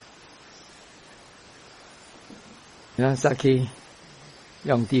咱撒去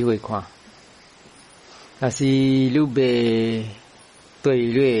用智慧看，但是你袂对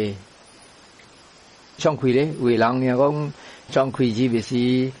咧上开咧，为人讲上开只别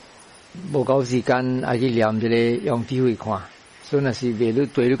是无够时间，还去念一个用智慧看，所以那是袂你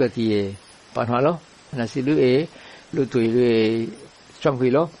对你家己的办法咯。那是你对你上开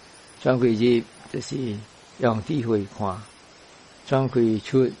咯，上开只就是用智慧看，上开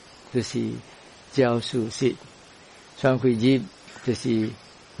出就是教事实，上开入就是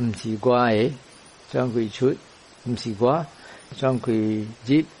毋是我的，上开出毋是我，上开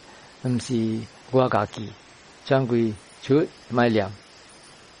入毋是我家己，上开出卖念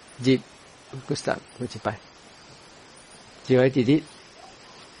入个三个一摆，就会直直。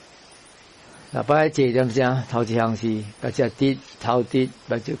那摆这点啥？头一项是把只直头直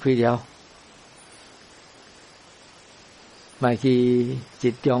把就开了，卖去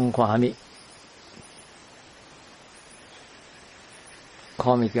集中看虾米，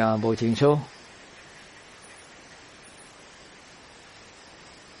看物件无清楚，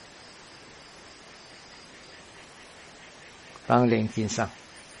当练经上，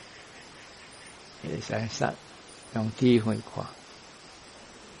会使杀用智慧看。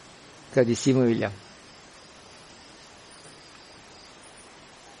家己心为亮，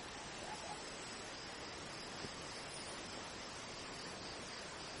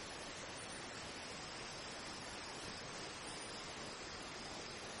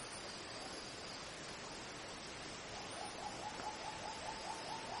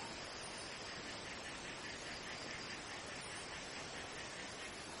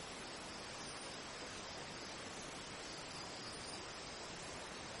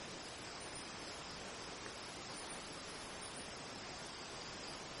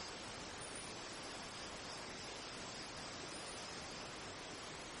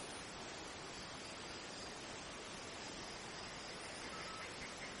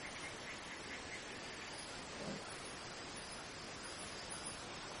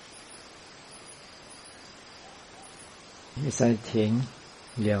会使听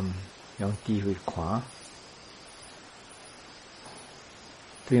念用智慧看，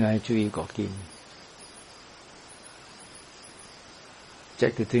对来注意个见，这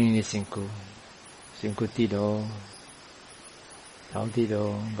个对你的身躯低落，头低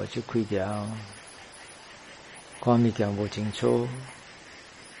落，目睭开掉，看物件无清楚，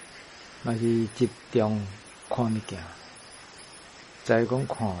还是集中看物件，再讲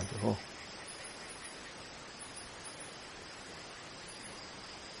看就好。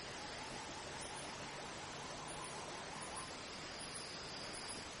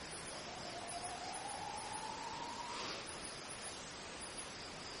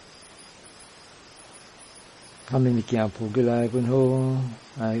他们物件铺起来本好，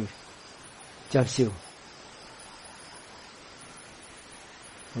来接受，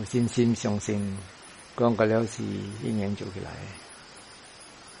有信心相信，讲个了是一年做起来。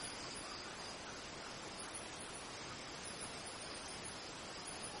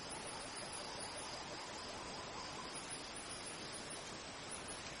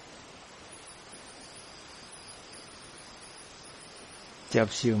接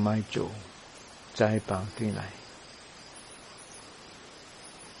受买做，再放对来。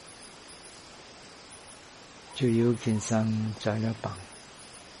就有天生在了绑，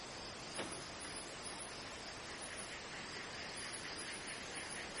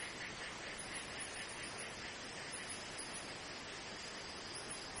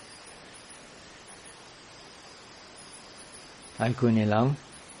爱困的人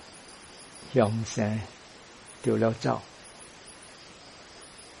向生丢了走，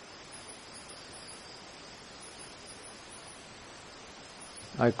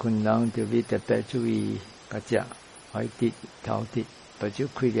爱困人就要特别注意。个只海跌头跌，把手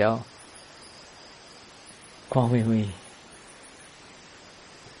开了，看会会，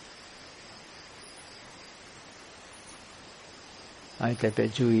爱特别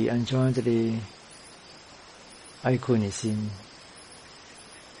注意安怎这里爱困的心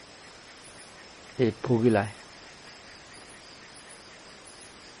会扑起来。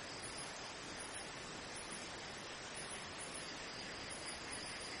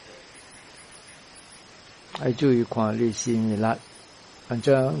爱注意看你心的力，安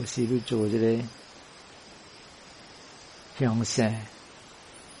怎有时你做这个向上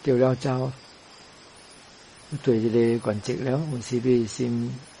掉了走，对这个关节了，有时你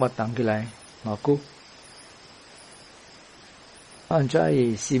心活动起来，毛骨。按怎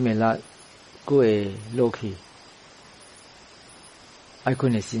伊心的力，佫会落去，爱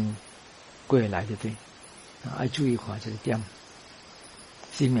困的心，佫会来就对。爱注意看这个点，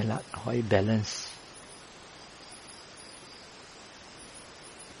心的力可以 balance。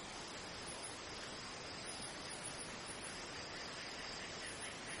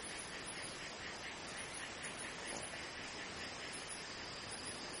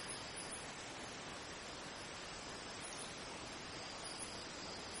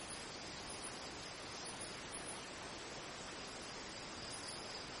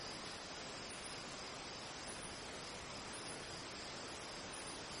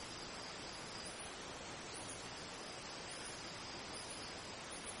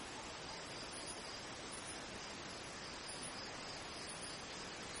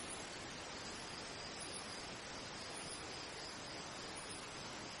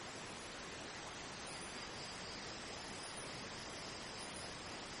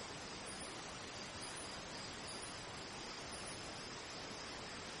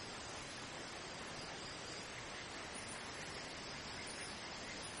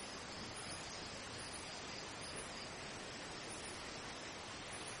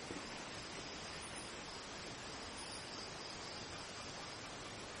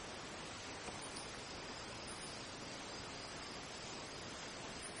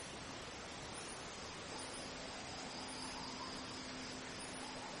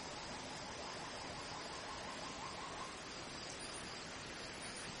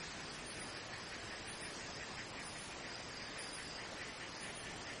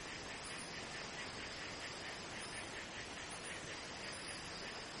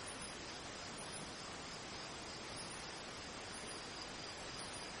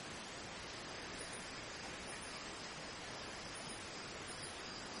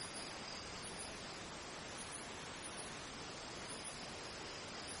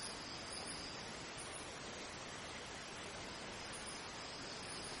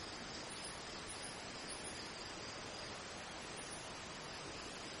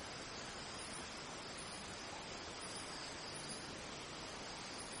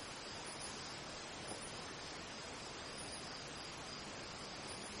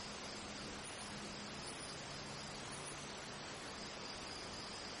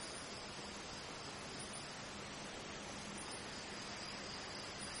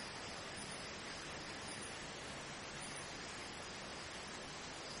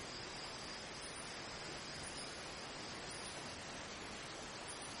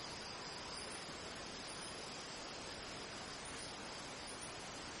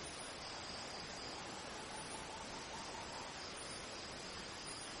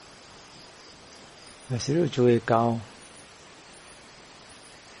有时候就会高，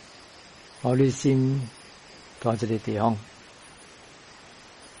我的心到这个地方，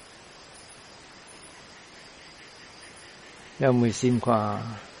要每心看，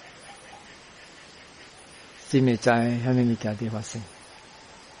心会知虾米物件伫发生。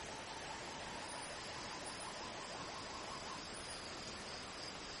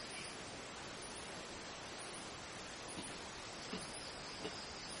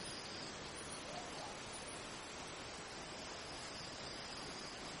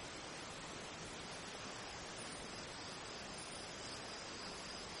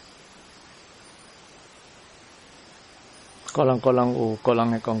个人有个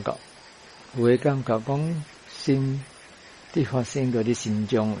人的感觉，有的感觉讲心伫发生在你心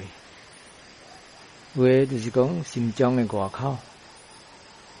中的，有的就是讲心中的外口，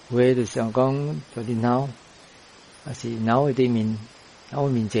有的就是讲在你脑，还是脑的对面，脑的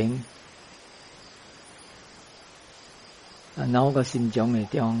面前，脑甲心中的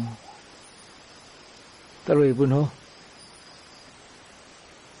中，倒落分好，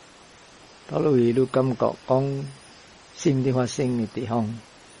倒落你感觉讲。心的发生的地方，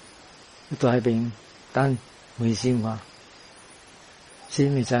在那边等回心话，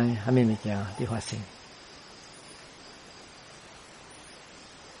心会知虾米物件的发生，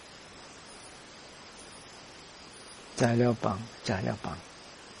知了放，知了放。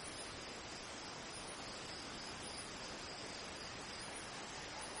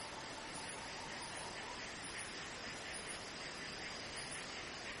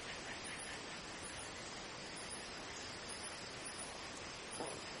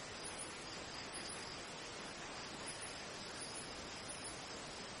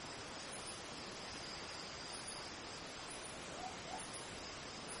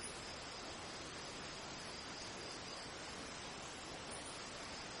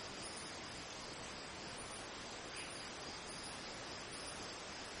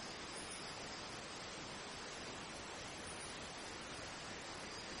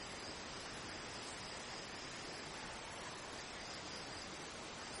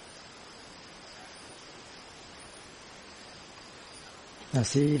若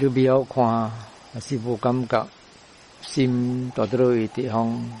是你不要看，若是无感觉，心到倒落位地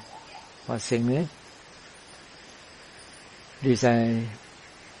方发生呢？你使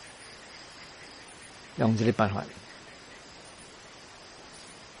用这个办法，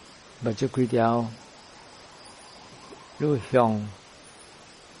把这几条路向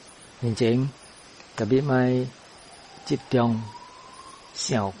面前，特别卖集中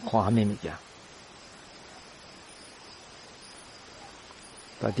想看咩物件。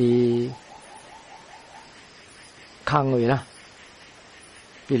把啲空位啦，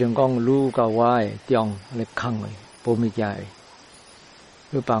比如讲路到我的中咧空位，无物件的，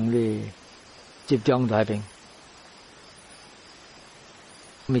要帮你集中在边，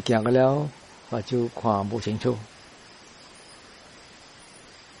物件个了，我就看不清楚，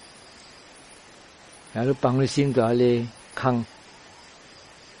然后帮你心在咧空，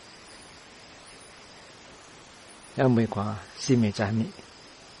要没看心没在咪。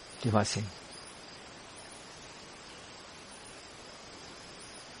的发生，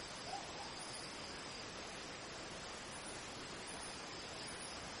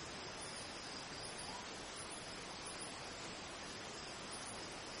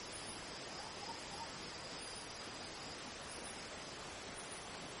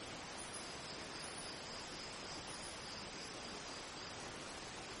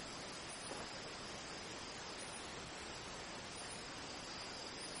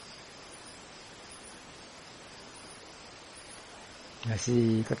也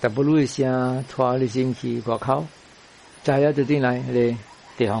是个大不路一声拖你进去外口，再了就进来那个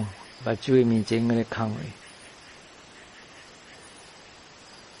地方，把注意面前那个空位，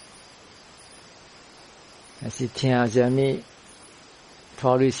也是听什么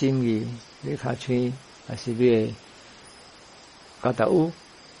拖你心里，你卡吹还是你搞到有，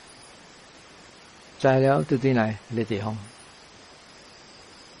再了就进来那个地方，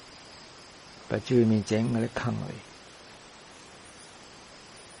把注意面前那个空位。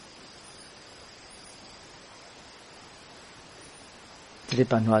这个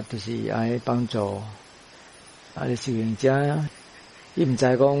办法就是爱帮助你修行者，伊唔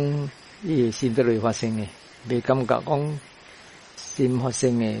知讲伊心得落发生的，未感觉讲心发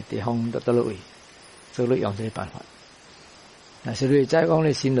生的地方得落位，所以用这个办法。若是你知讲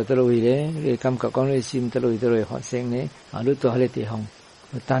你心得落位咧，你感觉讲你心得落位发生咧，你到迄个地方，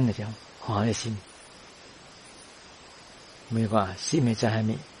你等一下看你心，没看心没在下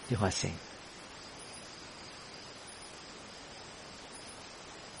面就发生。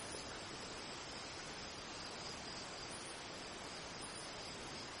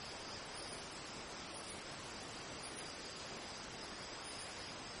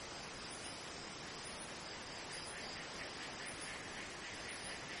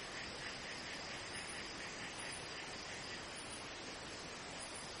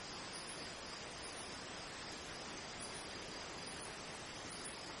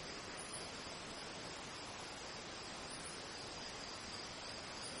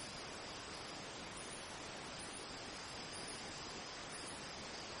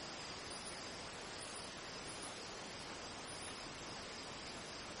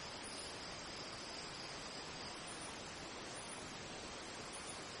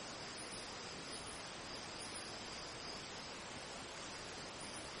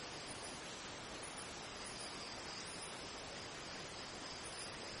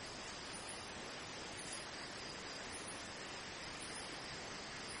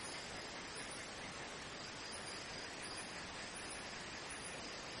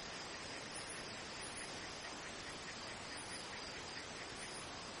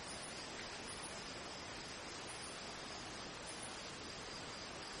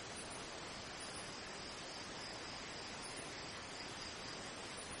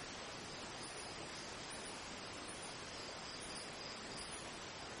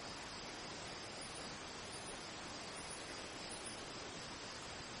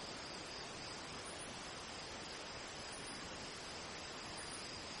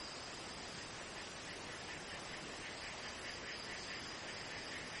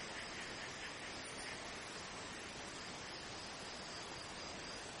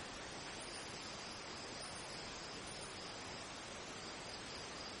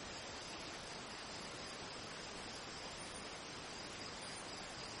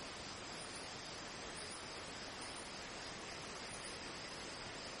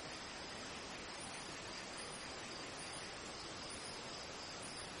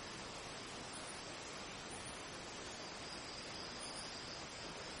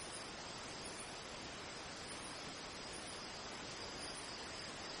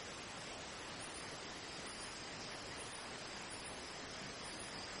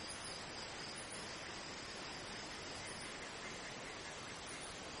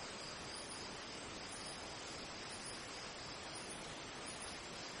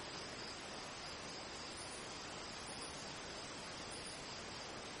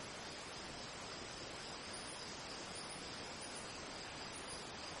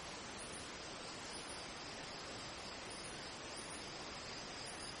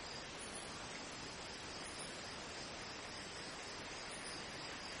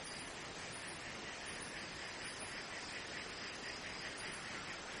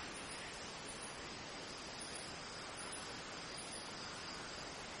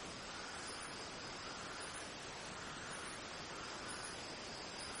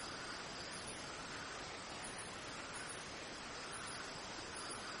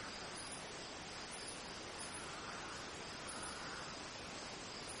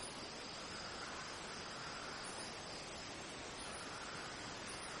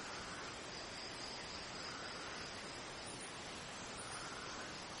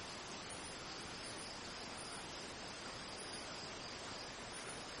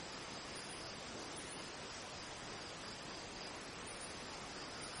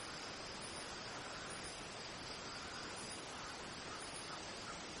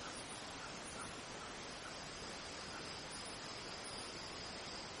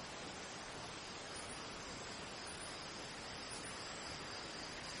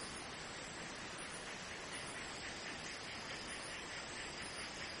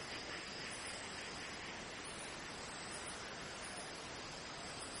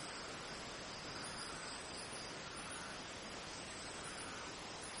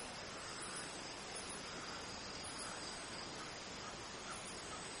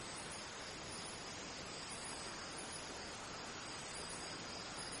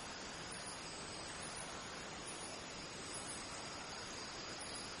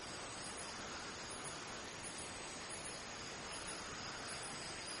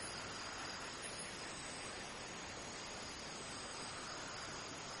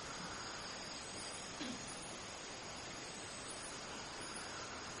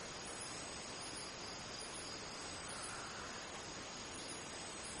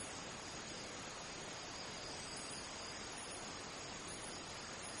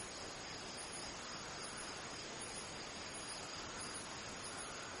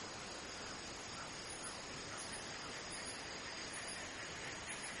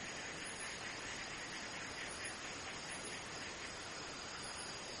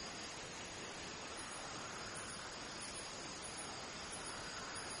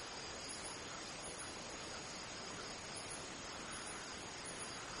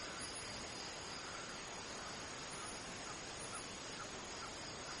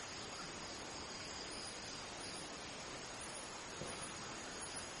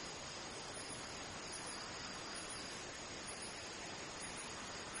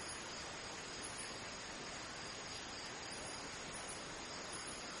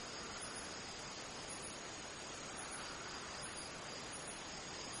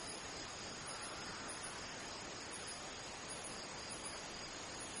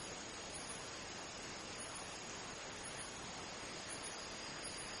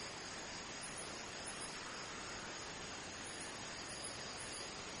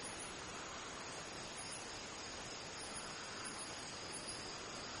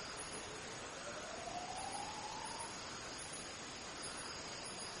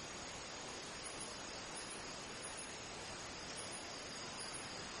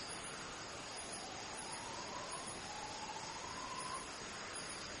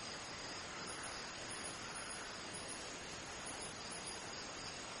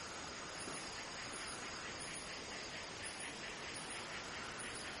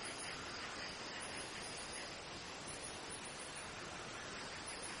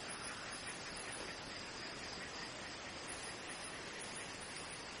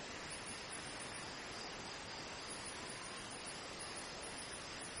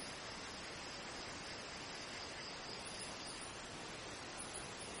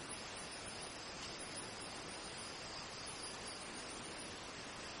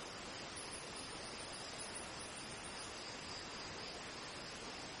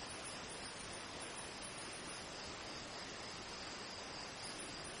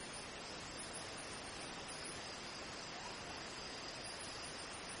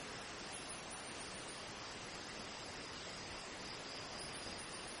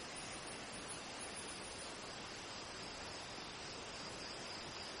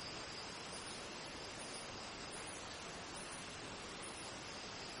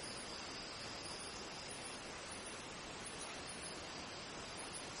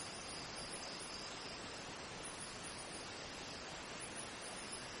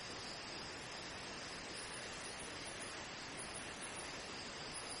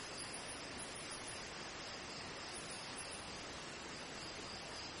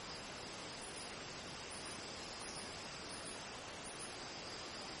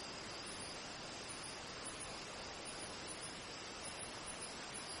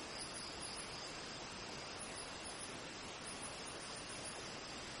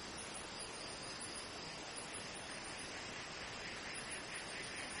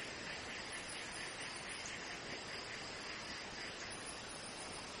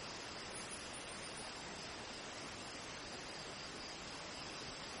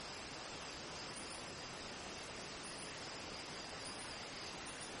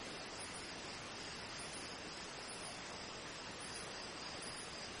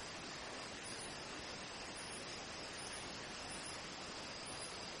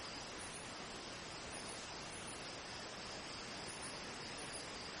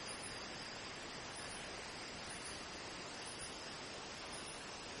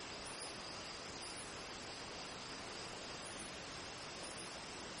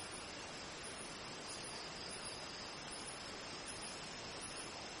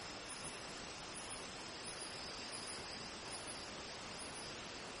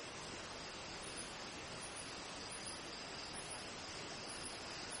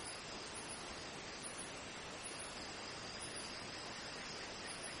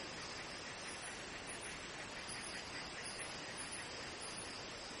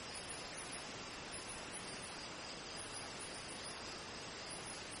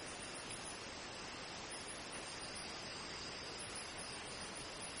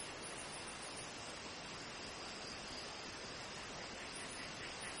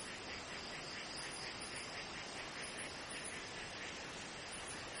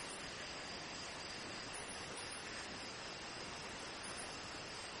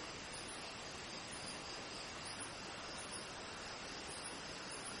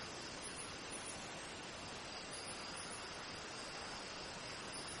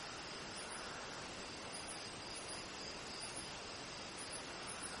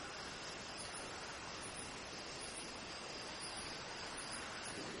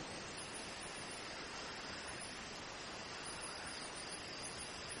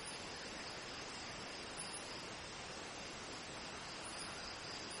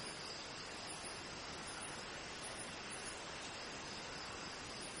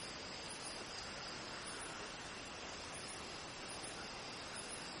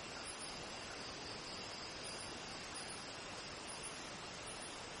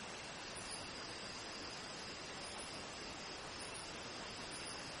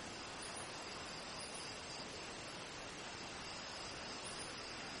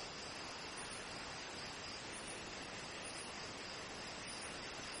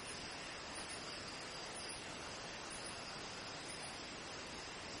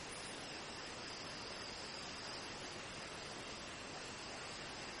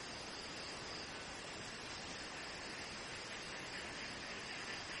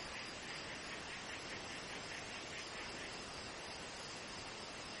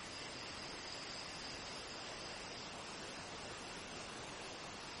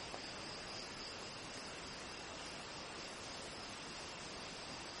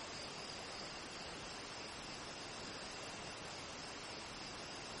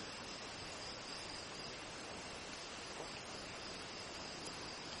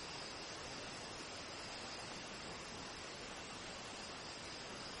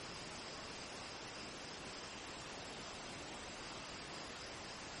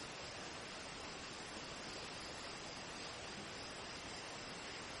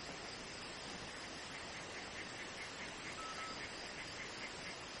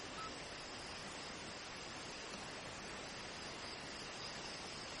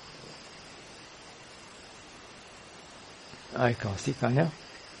爱搞时间了。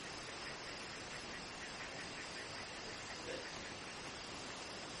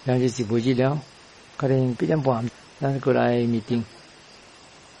然后就是不日了，可能8点半，咱过来meeting。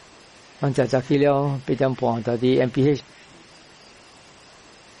咱早去了8点半，到底 MPH。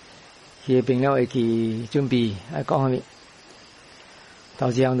去平了会去准备，爱讲啥物？头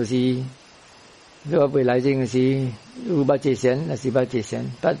一项就是，如果未来这个是有捌节弦，还是捌节弦；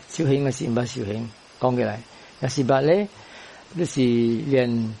捌修行，还是毋捌修行。讲起来，也是捌咧，就是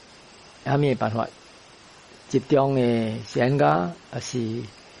练啥物办法？集中的弦啊，还是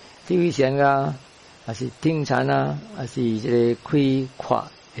地位弦啊，还是听禅啊，还是这个开阔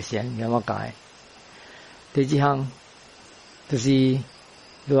的弦，有冇解？第二项就是。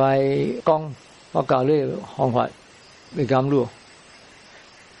来讲，我教你方法未甘露，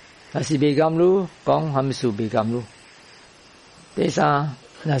若是未甘露，讲函数未甘露。第三，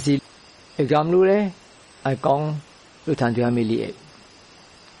若是未甘露咧，爱讲你谈对虾米利益。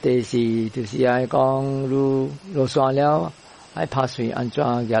第四，就是爱讲你落山了，爱拍水安怎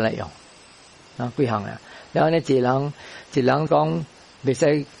拿来用，啊几项啊。然后呢，一人讲袂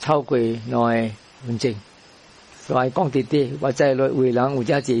使超过2分钟。所以讲直直，我再来为人有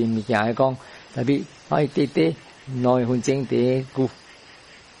遮济物件来讲，特别爱直直2分钟第一句，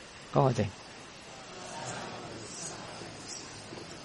讲我正。